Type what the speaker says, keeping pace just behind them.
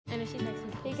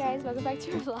Hey guys, welcome back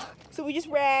to our vlog. So we just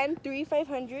ran 3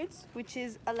 500s, which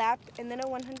is a lap and then a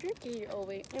 100. Oh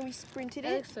wait, And we sprinted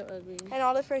that it. looks so ugly. And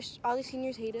all the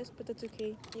seniors hate us, but that's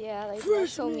okay. Yeah, like they're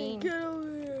so mean. Get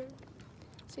over here.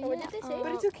 So what did they say?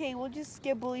 But it's okay. We'll just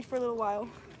get bullied for a little while.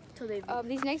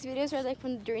 These next videos are like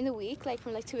from during the week, like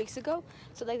from like 2 weeks ago.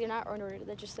 So like they're not in order.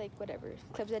 They're just like whatever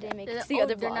clips that I didn't make it to the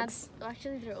other vlogs.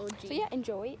 Actually, they're OG. So yeah,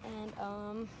 enjoy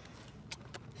and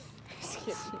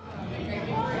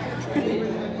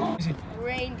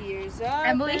Reindeers are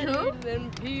Emily, who? better than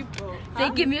people. Say,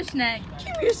 give me a snack.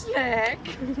 Give me a snack.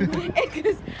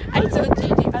 Because I told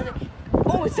Gigi, I was like,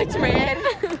 oh, it's stuck to my head.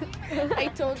 I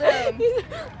told him,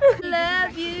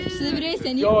 love you. So the video I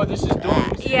send you? Yo, this is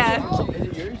dope. Yeah. Is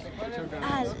it yours?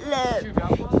 I love you.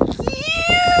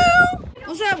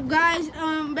 What's up, guys?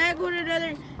 Back with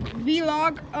another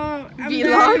vlog.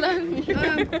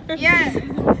 Yeah.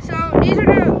 So these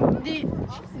are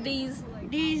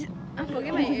these. look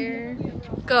at my hair.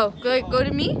 Go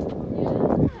to me.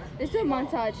 This is a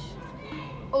montage.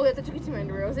 Oh, I took it to my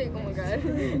underwear. I was like, oh my god.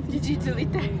 Did you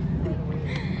delete that?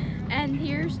 And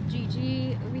here's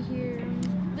Gigi over here.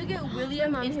 Look at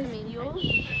William on his heels. Oh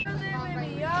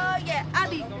yeah, I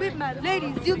be with my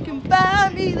ladies. You can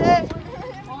find me there.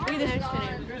 Look at this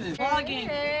spinner. Vlogging.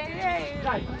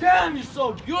 God damn, you're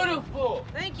so beautiful.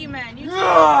 Thank you, man. You Can I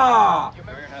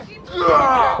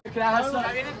have some?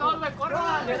 Can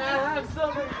I have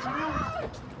some?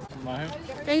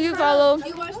 Thank you, Carlo.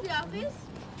 You watch The Office?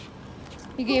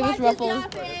 He gave us ruffles.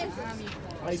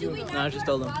 No, I just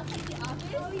told him.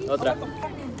 Otra.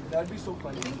 That'd be so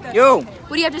funny. What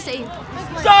do you have to say?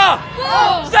 Sa!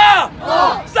 Sa!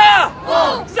 Sa!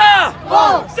 Sa!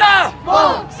 Sa!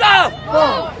 Sa!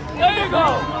 There you go.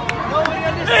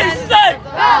 East State!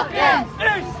 Falcons!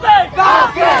 East State!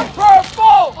 Falcons!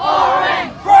 Purple!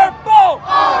 Orange! Purple!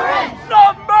 Orange!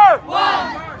 Number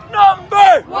 1!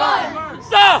 Number 1!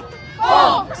 Sa!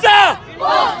 Sa!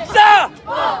 Sa!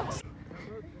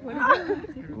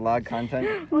 Vlog content.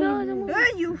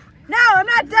 No, I'm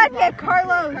not done yet,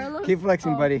 Carlos. Keep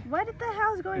flexing, buddy. What the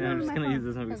hell is going on? I'm just gonna use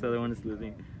this one because the other one is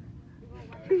losing.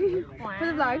 For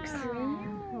the vlogs.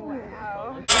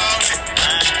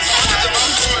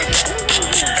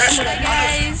 Hi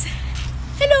guys.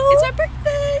 Hello. It's our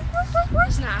birthday.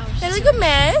 It's not. I look a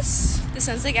mess. The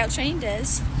sun's like outshining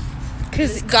Des.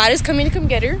 Cause God is coming to come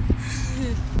get her.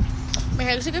 My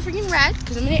hair looks like a freaking rat.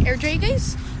 Cause I'm gonna air dry you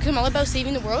guys. Cause I'm all about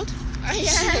saving the world. Oh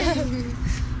yeah.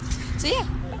 So yeah.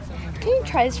 Can you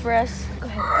try this for us? Go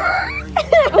ahead.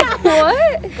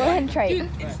 What? Go ahead and try it.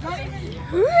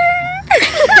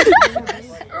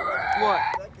 What?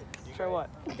 Try what?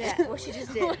 Yeah, what she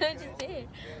just did. What I just did.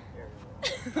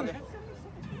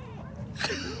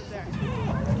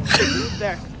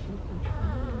 There.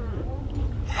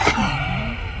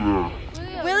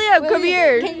 William, come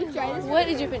here. Can you try this? What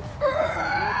is your pin?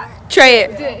 Try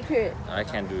it. Do it. Period. I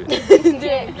can't do it. Do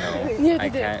it. No, I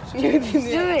can't. Do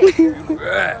it.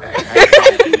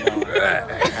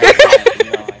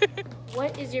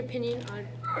 What is your opinion on?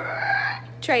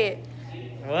 Try it.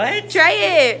 What? Try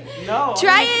it. No.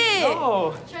 Try it.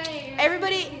 No.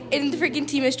 Everybody in the freaking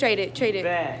team has tried it. Tried it.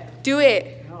 Bad. Do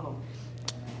it. No.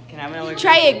 Can I have another?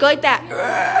 Try it. Go like that.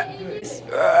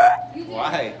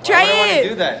 Why? Try Why would I want it. to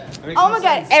do that? That makes Oh no my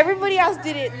god, sense. everybody else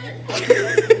did it.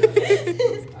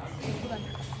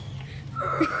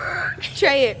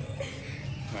 Try it.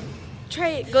 Try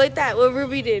it. Go like that. What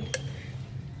Ruby did.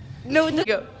 No, no.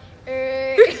 Go. Go.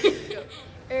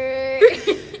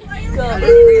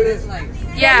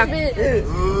 Yeah.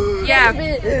 Yeah.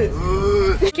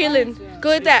 Kaylin, go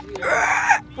like that.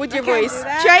 With your voice.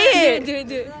 Try it. Do it.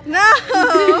 No.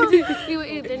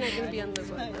 They're not gonna be on the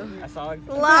vlog though. I saw.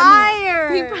 Liar.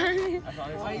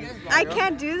 I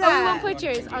can't do Oh, we that. won't put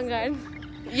yours on God.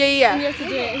 Yeah, You yeah. have to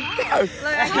do it.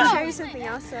 Look, I can show you something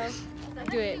else, so.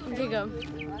 Do it. Okay, go.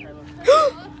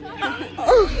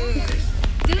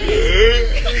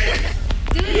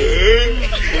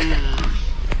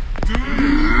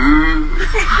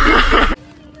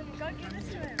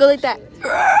 Go like that.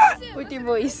 With your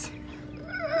voice.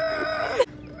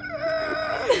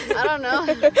 I don't know.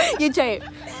 You try it.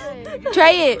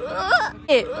 Try it.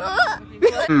 It.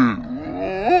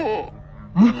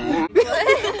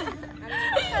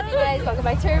 Hey guys, welcome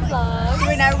back to our vlog.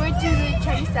 Right now we're going to do the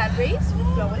Chinese sad race with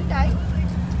Flo and Di.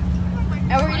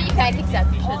 And we're gonna eat pancakes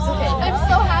after, so it's okay. I'm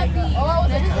so happy.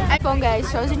 iPhone, guys.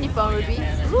 Show us your new phone, Ruby.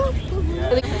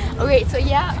 Okay, so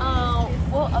yeah,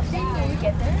 we'll update you when we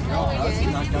get there.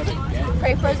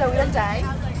 Pray for us that we don't die.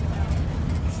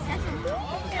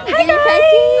 Hi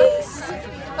guys!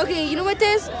 Okay, you know what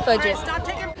this? Fudge it.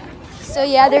 So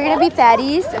yeah, they're gonna be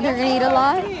fatties and they're gonna eat a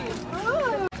lot.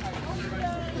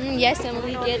 Yes,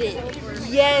 Emily, get it.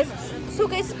 Yes. So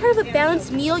guys, it's part of a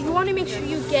balanced meal. You want to make sure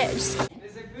you get.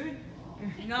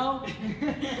 No.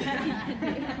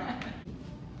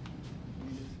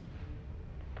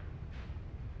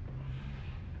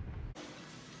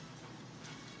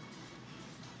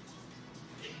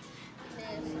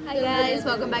 Hi guys,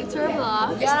 welcome back to our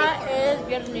vlog.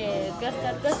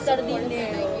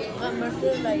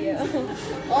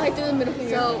 Oh, I do the middle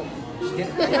finger. So we're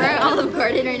at Olive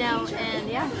Garden right now, and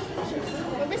yeah,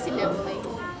 We're missing Emily.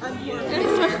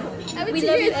 we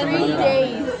love you 3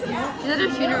 days. She's at her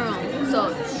funeral, so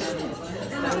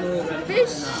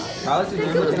Alice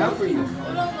is looking out for you.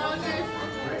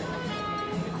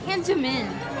 can't zoom in.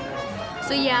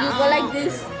 So yeah, You go like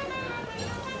this.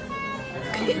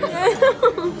 So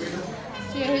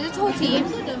yeah, here's its whole team.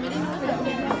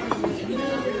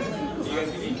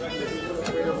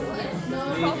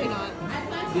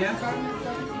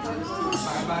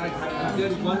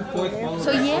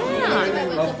 So yeah.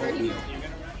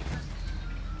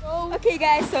 Okay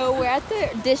guys, so we're at the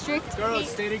district. Girls,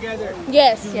 stay together.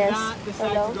 Yes, Do yes. not decide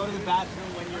to go to the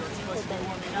bathroom when you're supposed to be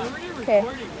warming up. Okay.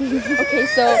 Okay,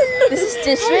 so this is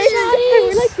district.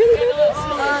 We're like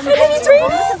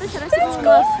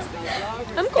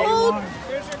I'm cold.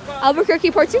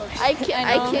 Albuquerque part 2. I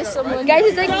kissed someone. Guys,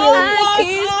 it's like I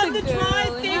kissed the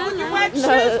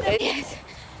girl. Yes.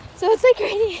 So it's like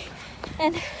raining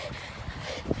and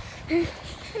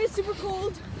It's super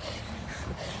cold.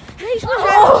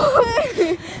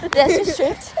 that's just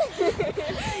stripped.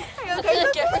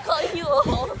 Jennifer calling you a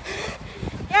hoe.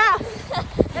 Yeah.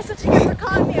 That's what you get for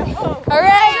calling me a hoe.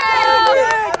 Alright.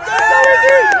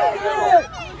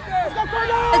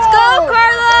 Let's go,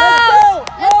 Carlos!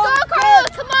 Let's go, Carlos!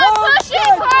 Come on, push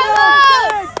it,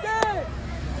 Carlos!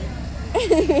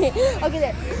 Okay,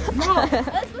 there.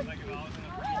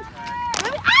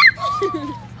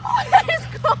 It's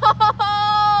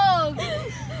cold!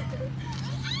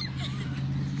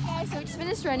 Guys, so we just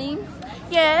finished running,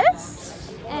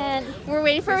 Yes. and We're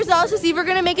waiting for results to see if we're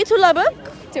gonna make it to Lubbock.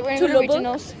 so we're To in the Lubbock?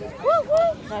 regionals.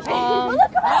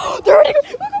 They're already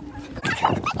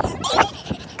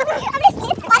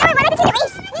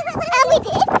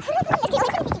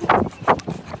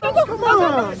Come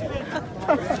on.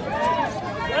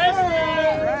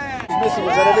 Missing,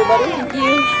 was that everybody?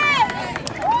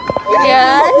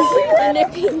 Yes.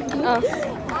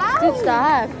 Dude,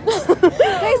 stop.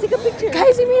 Guys, take a picture.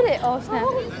 Guys, we made it. Oh, snap.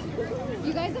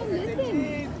 You guys don't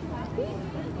listen.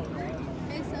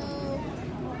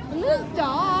 Little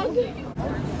dog.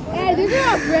 Hey, these are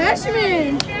our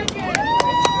freshmen.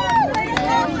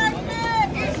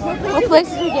 What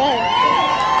places we get?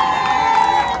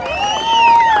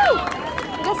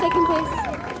 We got second place.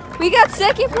 We got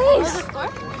second place.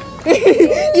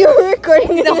 You were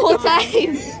recording The whole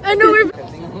time. I know we're.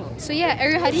 So yeah,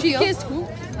 Ariel, how do you feel? Kissed who?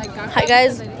 Hi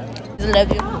guys.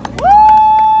 Love you.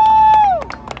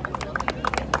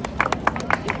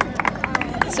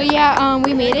 So yeah,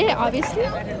 we made it obviously.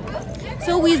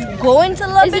 So we's going to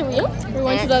Lubbock. Is it real? We're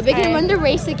going to the big and run the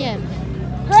race again.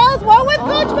 Girls, what with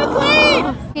Coach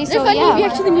McLean? Okay, so yeah, we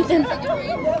actually meet them.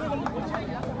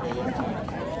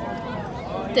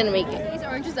 Didn't make it. These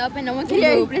oranges up and no one can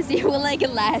move. Let's see who will like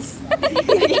it last.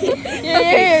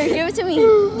 Here, give it to me.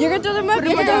 You're gonna throw them up.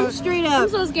 You're gonna throw them straight up. I'm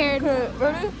so scared.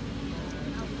 Ready?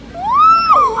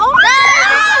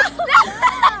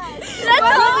 Let's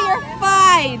You're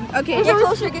fine. Okay, get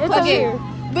closer. Get closer.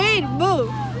 Wait, move.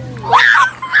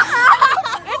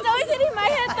 It's always hitting my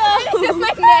head though. It's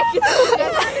my neck.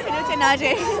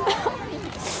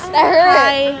 That hurt.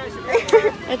 Hi.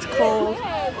 It's cold.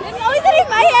 It's always hitting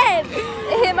my head.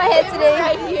 It hit my head today.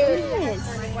 Right here.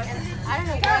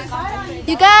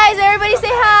 You guys, everybody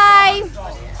say hi.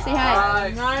 Say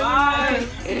hi.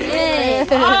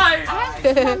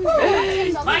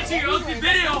 Like to your ugly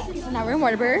video. So now we're in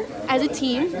Whataburger. As a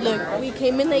team, look, we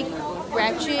came in like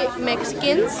ratchet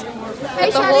Mexicans.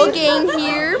 Got the whole gang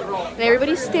here, and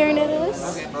everybody's staring at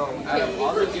us.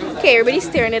 Okay, everybody's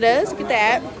staring at us. Look at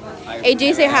that.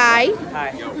 AJ, say hi.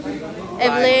 Hi.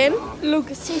 Evelyn.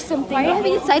 Lucas, say something. Why are you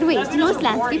having it sideways? Do you know what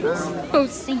landscape is? Oh,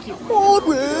 thank you.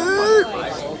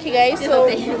 Okay, guys, so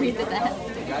We did that.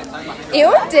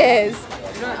 it is.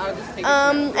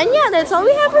 And yeah, that's all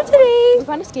we have for today. We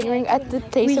found a skating rink at the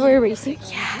place where we're racing.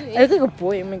 I look like a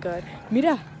boy. Oh my god.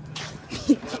 Mira.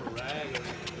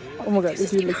 Oh my god,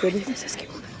 this is look good.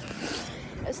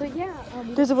 So yeah,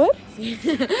 There's a what?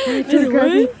 There's a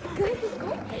what?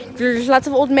 There's lots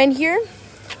of old men here.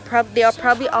 They are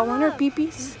probably all on our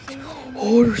peepees.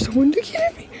 Oh, there's someone looking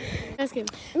at me. ask him.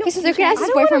 Okay, so they're gonna ask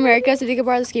his boy from America so they can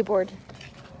borrow the skateboard.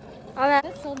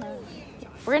 That's so nice.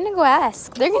 We're gonna go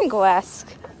ask. They're gonna go ask.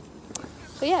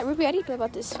 But yeah, Ruby, how do you feel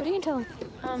about this? What are you gonna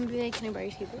tell him? Be like, can I borrow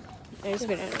your skateboard? I just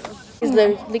don't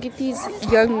know. Look at these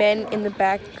young men in the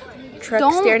back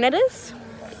truck staring at us.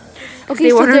 Okay, they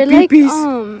so want our they're like,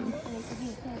 peepees.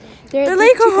 they're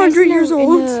like two guys 100 years in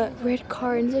old. a red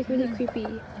car, and it's like really creepy.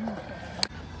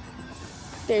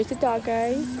 There's the dog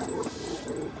guy.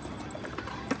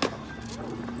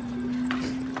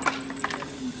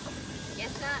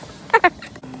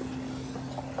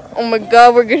 Oh my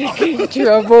god, we're gonna get in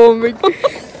trouble. Oh my god.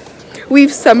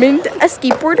 We've summoned a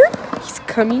skateboarder. He's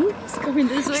coming. He's coming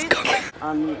this way.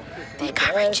 They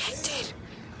got rejected.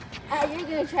 You're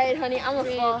gonna try it, honey. I'm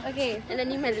gonna fall. Okay. And I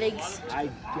need my legs.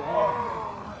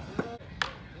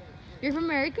 You're from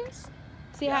America?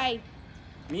 Say hi.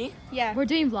 Me? Yeah. We're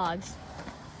doing vlogs.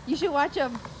 You should watch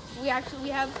them. We actually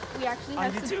have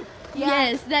On YouTube?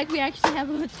 Yes, like we actually have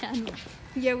a channel.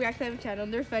 Yeah, we actually have a channel.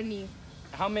 They're funny.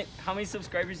 How many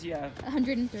subscribers do you have?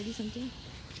 130 something.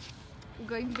 We're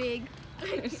going big. Are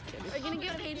you gonna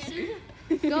get paid soon?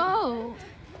 Go!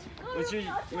 What's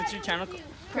your channel called?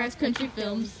 Cross Country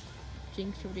Films.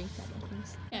 Jinx for Jinx.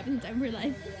 Happens in real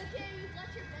life.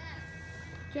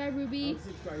 Try Ruby.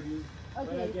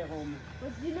 When I get home.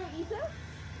 Do you know Isa?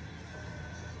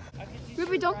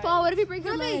 Ruby, don't fall. What if you break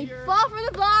your leg? Fall for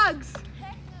the vlogs.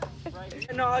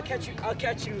 No, I'll catch you.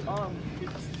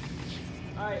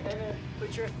 Alright, and then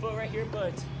put your foot right here,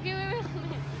 but.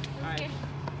 Alright.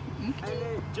 And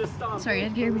then just Sorry,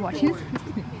 Edgar, are you watching this?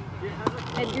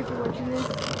 Edgar, if you're watching this.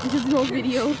 This is the whole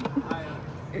video.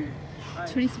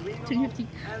 2050.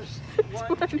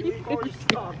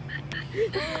 Stop.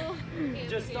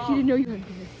 Just stop. You didn't know you were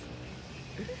doing this.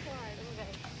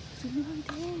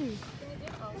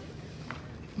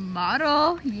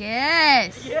 Model,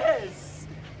 yes. Yes.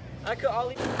 I could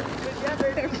only.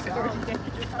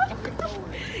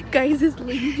 Guys, this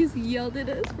lady just yelled at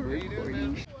us for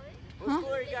recording. What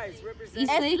school are you guys? Represent.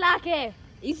 East Lake.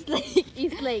 East Lake.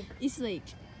 East Lake. East Lake.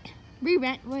 We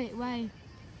ran. Wait, why?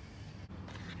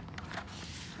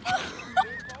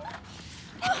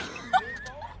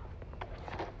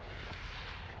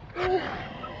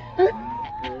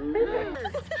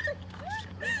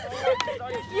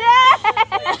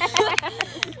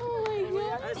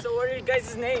 So what are you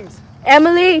guys' names?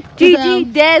 Emily, Gigi,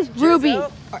 Des, Ruby.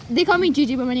 Giselle? They call me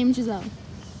Gigi, but my name is Giselle.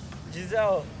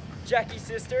 Giselle, Jackie's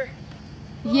sister.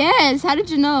 Yes. How did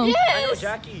you know? I know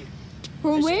Jackie.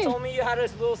 From She where? told me you had a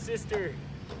little sister.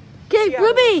 Okay, Yeah.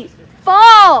 Ruby,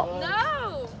 fall.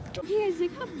 No. Guys,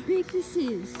 look how big this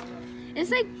is. It's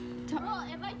like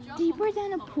deeper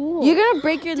than a pool. You're gonna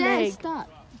break your Dad, leg. stop.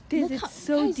 This Look is how-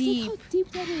 so guys, deep. Look how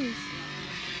deep that is.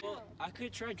 Well, I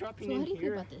could try dropping So how in do you feel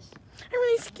here. about this? I'm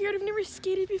really scared. I've never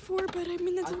skated before, but I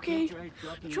mean that's I okay. could try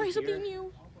dropping Try in something here.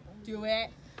 new. Do it.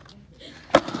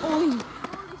 Oh.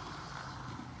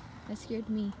 That scared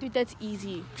me. Dude, that's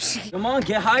easy. Come on,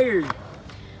 get higher.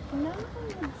 No,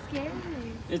 it's scary.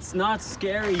 It's not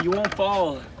scary. You won't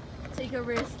fall. Take a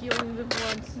risk. You only live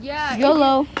once. Yeah.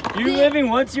 YOLO. You're living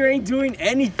once. You ain't doing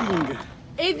anything.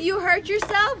 If you hurt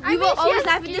yourself, we will always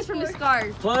laugh at this from the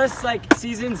scars. Plus, like,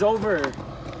 season's over.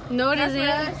 No, it That's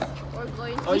isn't. We're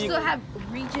going to. Oh, We you- still have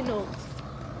regionals.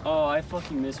 Oh, I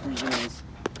fucking miss regionals.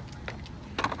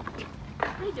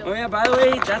 Oh yeah, by the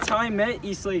way, that's how I met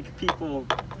Eastlake people.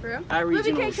 For real? At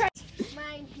regionals.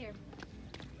 Mine here.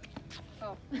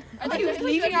 Oh. I think he was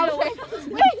leaving. I was like,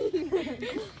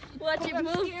 wait. Watch it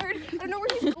move. Scared. I don't know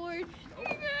where he's bored.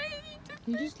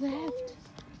 You just left.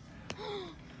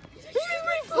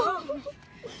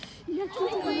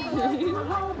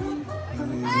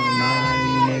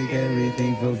 Make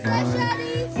everything feel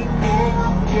fine.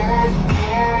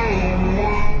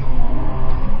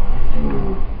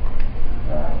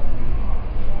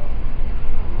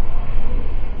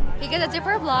 Hey guys, that's it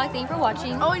for our vlog. Thank you for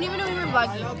watching. Oh, and even though we were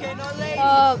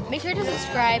vlogging. Make sure to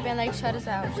subscribe and like shout us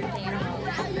out or something.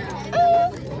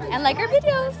 And like our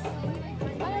videos.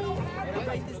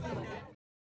 Bye.